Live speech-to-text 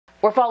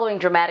We're following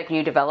dramatic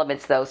new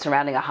developments, though,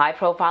 surrounding a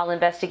high-profile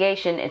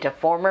investigation into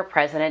former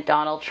President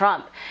Donald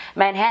Trump.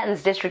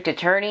 Manhattan's district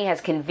attorney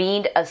has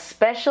convened a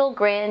special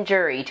grand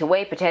jury to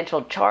weigh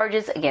potential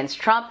charges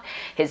against Trump,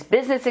 his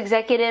business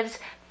executives,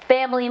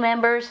 family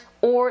members,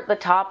 or the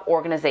top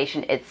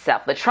organization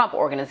itself, the Trump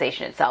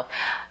organization itself.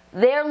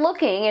 They're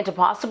looking into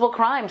possible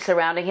crimes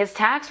surrounding his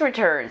tax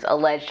returns,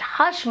 alleged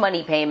hush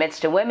money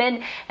payments to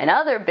women, and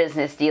other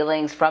business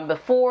dealings from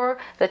before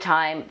the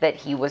time that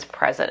he was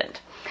president.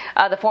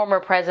 The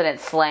former president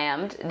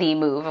slammed the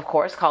move, of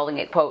course, calling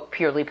it, quote,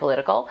 purely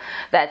political.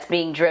 That's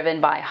being driven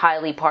by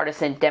highly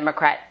partisan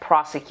Democrat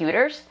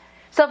prosecutors.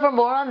 So for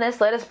more on this,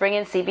 let us bring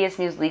in CBS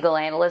News legal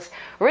analyst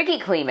Rikki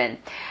Kleiman.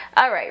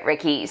 All right,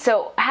 Rikki,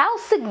 so how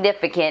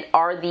significant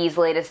are these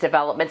latest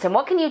developments, and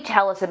what can you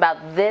tell us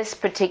about this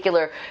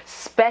particular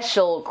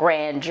special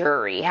grand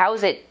jury? How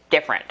is it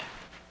different?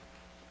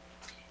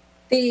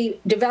 The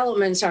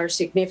developments are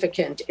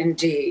significant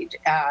indeed.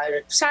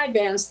 Cy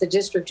Vance, the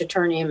district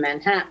attorney in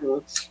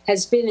Manhattan,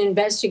 has been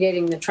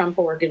investigating the Trump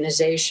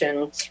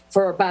organization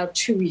for about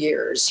 2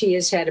 years. He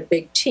has had a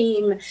big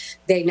team.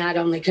 They not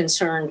only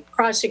concerned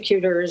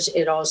prosecutors,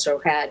 it also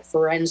had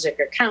forensic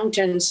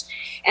accountants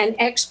and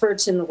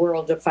experts in the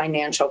world of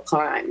financial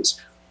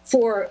crimes.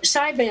 For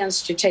Cy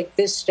Vance to take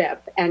this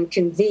step and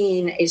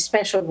convene a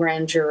special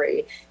grand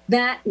jury,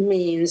 that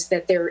means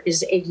that there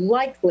is a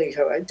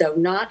likelihood, though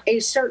not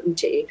a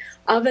certainty,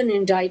 of an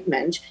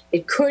indictment.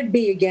 It could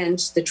be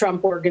against the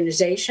Trump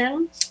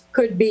organization,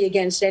 could be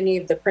against any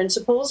of the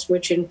principals,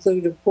 which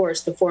include, of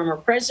course, the former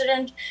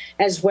president,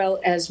 as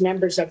well as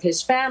members of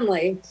his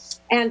family,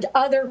 and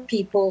other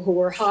people who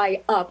were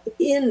high up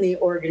in the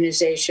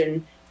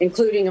organization,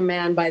 including a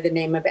man by the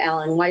name of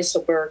Alan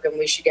Weisselberg, and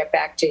we should get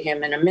back to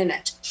him in a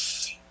minute.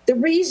 The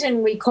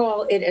reason we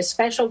call it a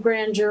special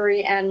grand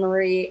jury,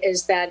 Anne-Marie,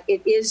 is that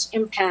it is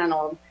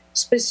impaneled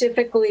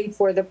specifically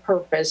for the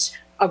purpose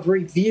of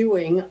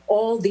reviewing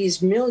all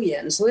these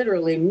millions,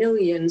 literally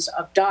millions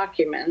of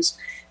documents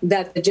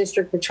that the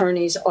district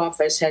attorney's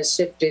office has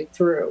sifted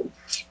through.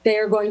 They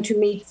are going to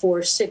meet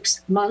for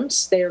 6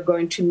 months. They are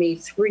going to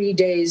meet 3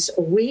 days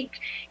a week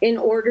in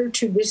order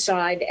to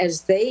decide,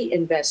 as they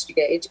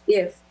investigate,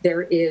 if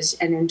there is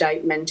an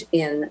indictment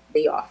in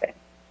the offing.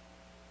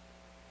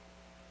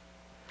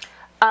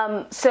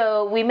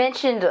 So we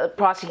mentioned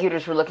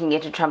prosecutors were looking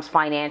into Trump's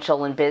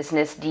financial and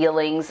business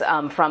dealings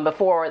from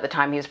before the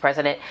time he was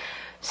president.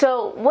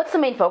 So what's the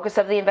main focus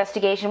of the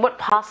investigation? What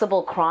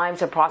possible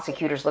crimes are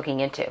prosecutors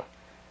looking into?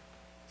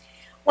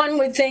 One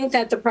would think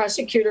that the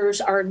prosecutors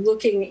are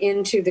looking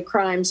into the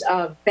crimes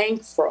of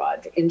bank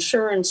fraud,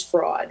 insurance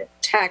fraud,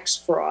 tax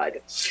fraud.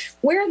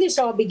 Where this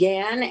all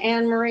began,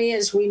 Anne-Marie,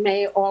 as we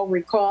may all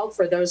recall,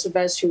 for those of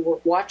us who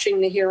were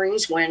watching the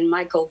hearings when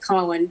Michael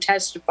Cohen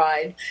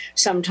testified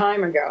some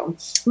time ago,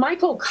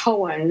 Michael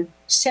Cohen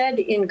said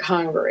in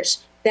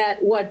Congress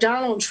that what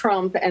Donald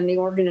Trump and the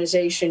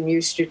organization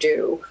used to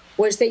do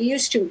was they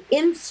used to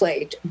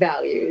inflate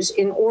values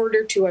in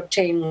order to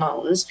obtain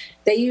loans.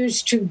 They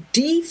used to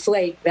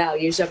deflate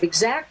values of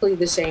exactly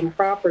the same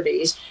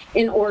properties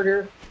in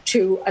order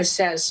to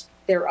assess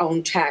their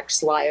own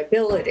tax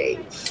liability.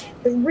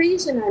 The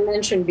reason I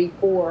mentioned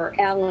before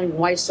Alan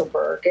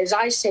Weisselberg is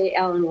I say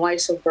Alan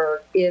Weisselberg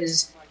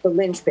is the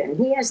linchpin.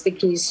 He has the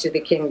keys to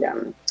the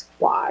kingdom.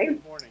 Why?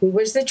 He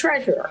was the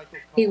treasurer.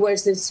 He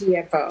was the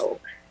CFO.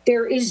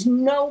 There is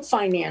no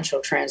financial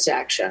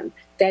transaction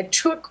that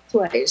took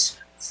place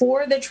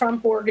for the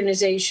Trump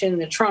organization,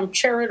 the Trump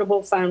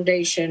Charitable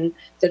Foundation,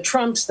 the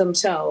Trumps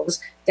themselves,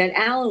 that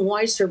Alan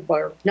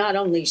Weisselberg not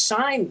only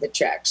signed the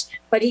checks,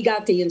 but he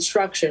got the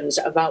instructions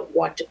about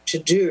what to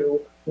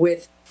do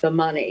with the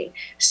money.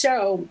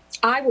 So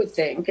I would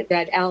think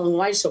that Alan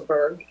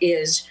Weisselberg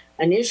is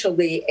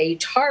initially a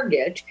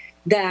target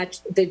that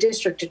the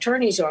district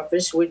attorney's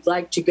office would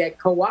like to get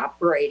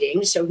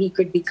cooperating so he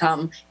could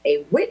become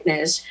a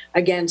witness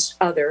against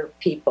other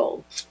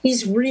people.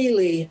 He's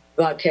really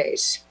the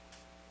case.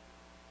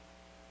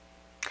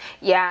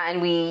 Yeah,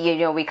 and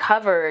we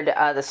covered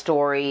the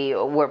story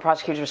where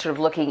prosecutors were sort of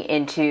looking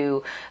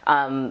into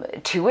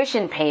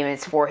tuition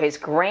payments for his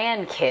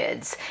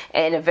grandkids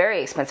in a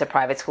very expensive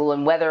private school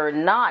and whether or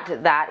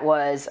not that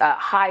was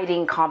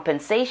hiding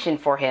compensation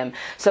for him.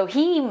 So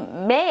he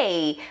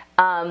may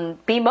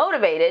be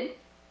motivated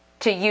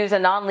to use a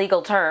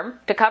non-legal term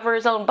to cover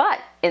his own butt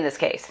in this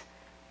case.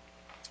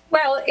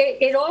 Well,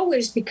 it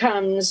always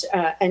becomes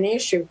an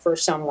issue for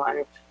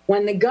someone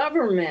when the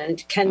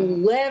government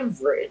can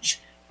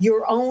leverage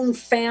your own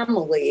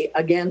family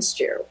against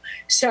you.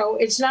 So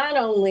it's not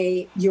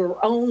only your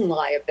own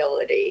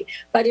liability,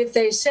 but if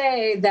they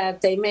say that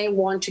they may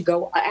want to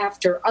go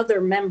after other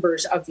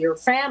members of your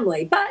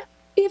family, but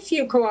if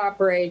you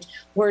cooperate,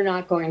 we're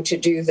not going to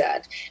do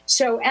that.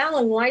 So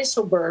Alan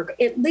Weisselberg,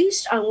 at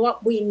least on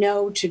what we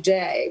know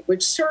today,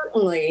 which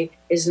certainly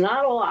is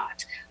not a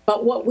lot,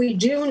 but what we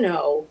do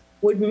know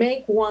would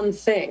make one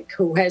think,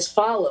 who has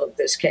followed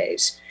this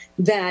case,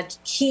 that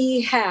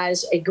he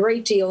has a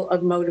great deal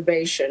of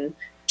motivation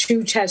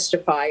to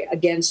testify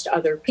against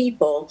other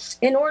people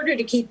in order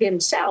to keep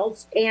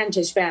himself and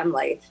his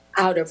family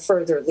out of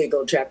further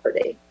legal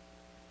jeopardy.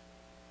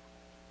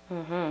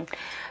 Mm-hmm.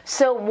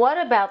 So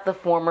what about the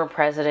former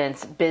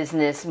president's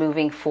business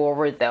moving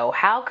forward, though?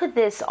 How could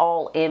this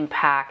all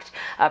impact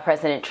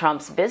President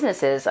Trump's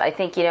businesses? I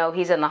think,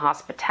 he's in the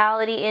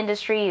hospitality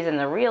industry, he's in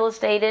the real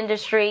estate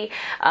industry,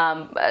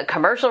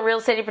 commercial real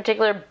estate in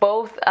particular.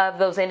 Both of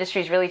those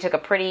industries really took a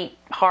pretty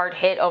hard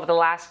hit over the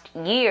last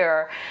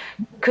year.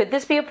 Could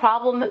this be a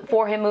problem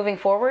for him moving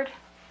forward?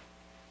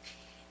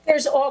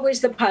 There's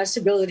always the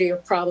possibility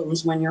of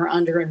problems when you're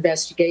under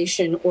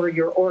investigation or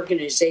your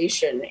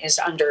organization is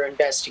under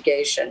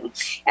investigation.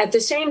 At the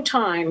same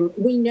time,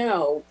 we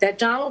know that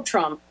Donald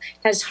Trump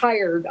has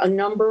hired a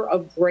number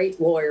of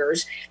great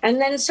lawyers and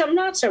then some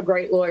not so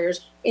great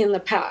lawyers in the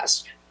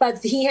past.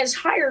 But he has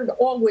hired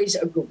always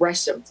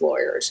aggressive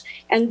lawyers,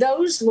 and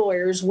those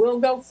lawyers will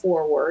go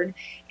forward.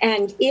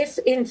 And if,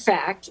 in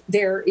fact,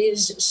 there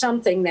is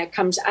something that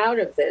comes out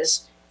of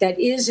this that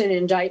is an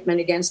indictment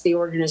against the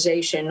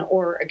organization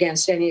or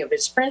against any of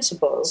its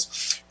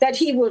principles, that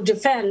he will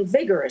defend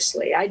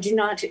vigorously. I do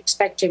not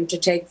expect him to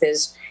take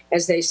this,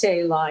 as they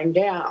say, lying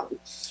down.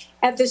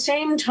 At the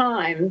same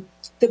time,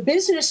 the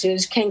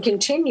businesses can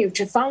continue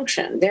to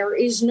function. There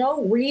is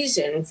no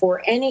reason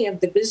for any of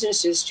the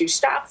businesses to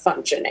stop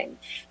functioning.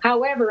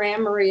 However,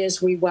 Anne-Marie,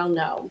 as we well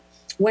know,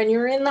 when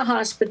you're in the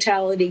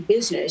hospitality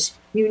business,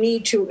 you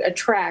need to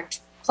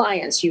attract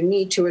clients, you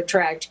need to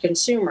attract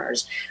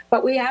consumers.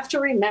 But we have to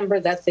remember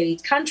that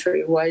the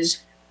country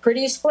was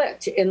pretty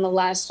split in the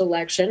last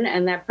election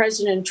and that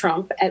President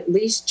Trump, at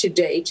least to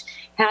date,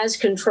 has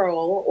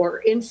control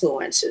or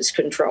influences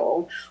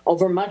control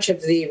over much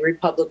of the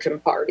Republican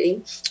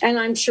Party. And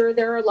I'm sure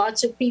there are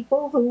lots of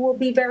people who will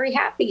be very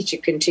happy to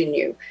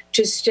continue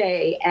to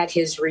stay at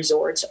his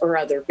resorts or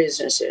other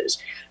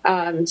businesses.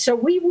 So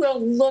we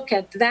will look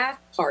at that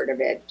part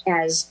of it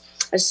as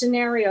a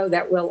scenario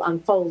that will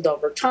unfold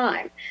over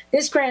time.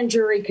 This grand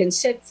jury can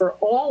sit for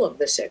all of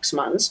the 6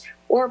 months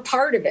or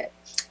part of it.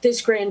 This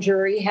grand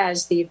jury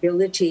has the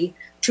ability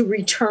to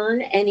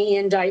return any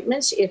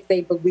indictments if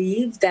they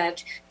believe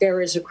that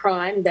there is a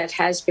crime that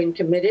has been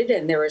committed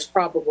and there is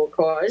probable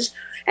cause.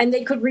 And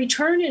they could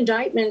return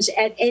indictments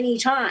at any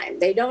time.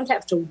 They don't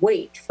have to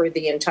wait for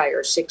the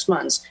entire 6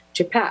 months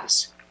to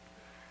pass.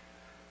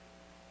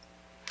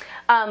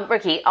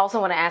 Rikki, also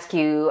want to ask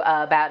you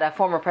about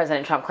former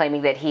President Trump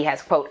claiming that he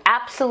has, quote,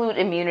 absolute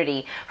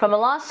immunity from a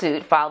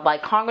lawsuit filed by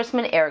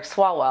Congressman Eric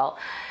Swalwell.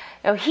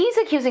 Now, he's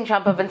accusing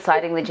Trump of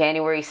inciting the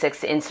January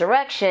 6th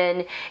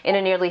insurrection. In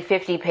a nearly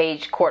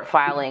 50-page court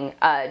filing,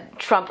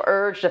 Trump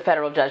urged a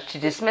federal judge to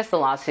dismiss the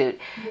lawsuit.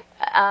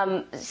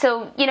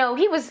 So,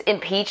 he was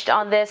impeached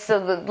on this,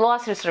 so the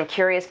lawsuit is sort of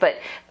curious, but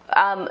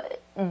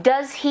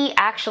does he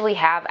actually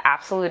have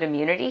absolute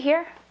immunity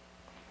here?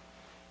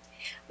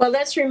 Well,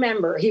 let's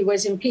remember, he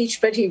was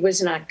impeached, but he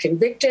was not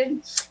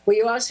convicted.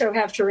 We also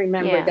have to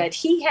remember that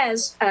he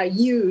has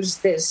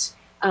used this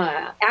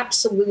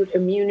absolute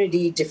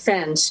immunity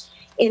defense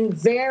in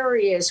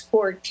various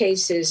court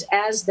cases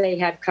as they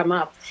have come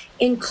up,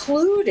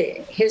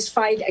 including his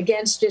fight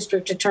against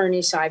District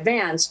Attorney Cy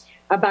Vance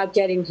about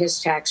getting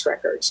his tax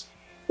records.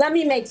 Let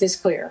me make this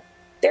clear.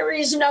 There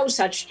is no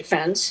such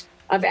defense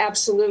of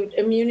absolute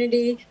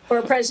immunity for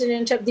a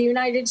president of the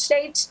United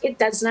States. It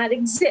does not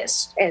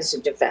exist as a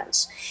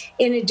defense.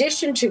 In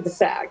addition to the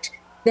fact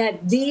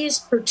that these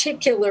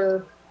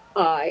particular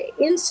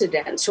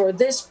incidents or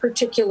this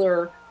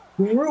particular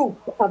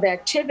group of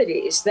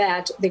activities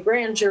that the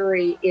grand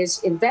jury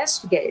is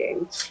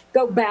investigating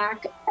go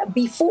back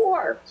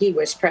before he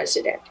was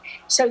president.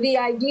 So the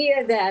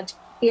idea that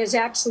he has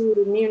absolute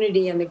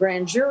immunity in the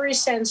grand jury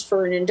sense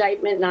for an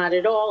indictment, not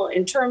at all.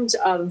 In terms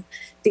of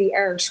the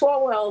Eric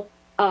Swalwell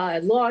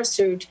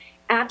lawsuit,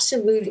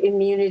 absolute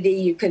immunity,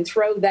 you can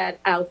throw that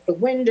out the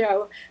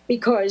window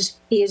because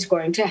he is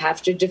going to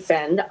have to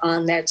defend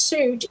on that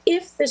suit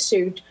if the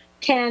suit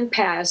can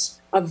pass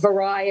a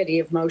variety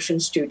of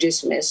motions to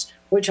dismiss,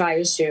 which I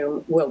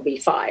assume will be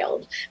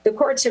filed. The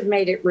courts have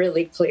made it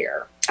really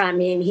clear. I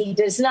mean, he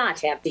does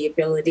not have the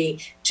ability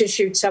to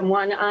shoot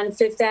someone on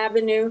Fifth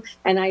Avenue.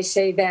 And I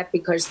say that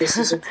because this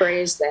is a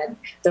phrase that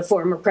the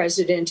former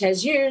president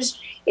has used.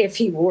 If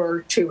he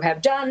were to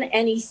have done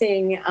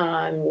anything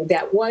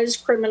that was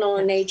criminal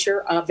in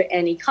nature of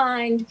any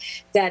kind,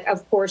 that,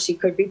 of course, he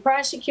could be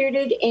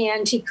prosecuted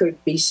and he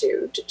could be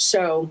sued.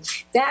 So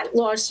that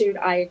lawsuit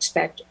I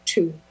expect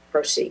to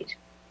proceed.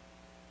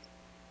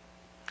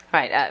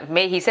 Right.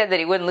 He said that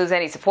he wouldn't lose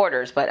any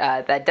supporters, but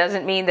that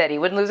doesn't mean that he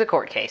wouldn't lose a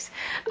court case.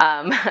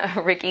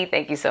 Rikki,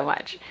 thank you so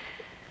much.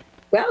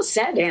 Well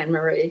said,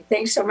 Anne-Marie.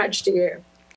 Thanks so much to you.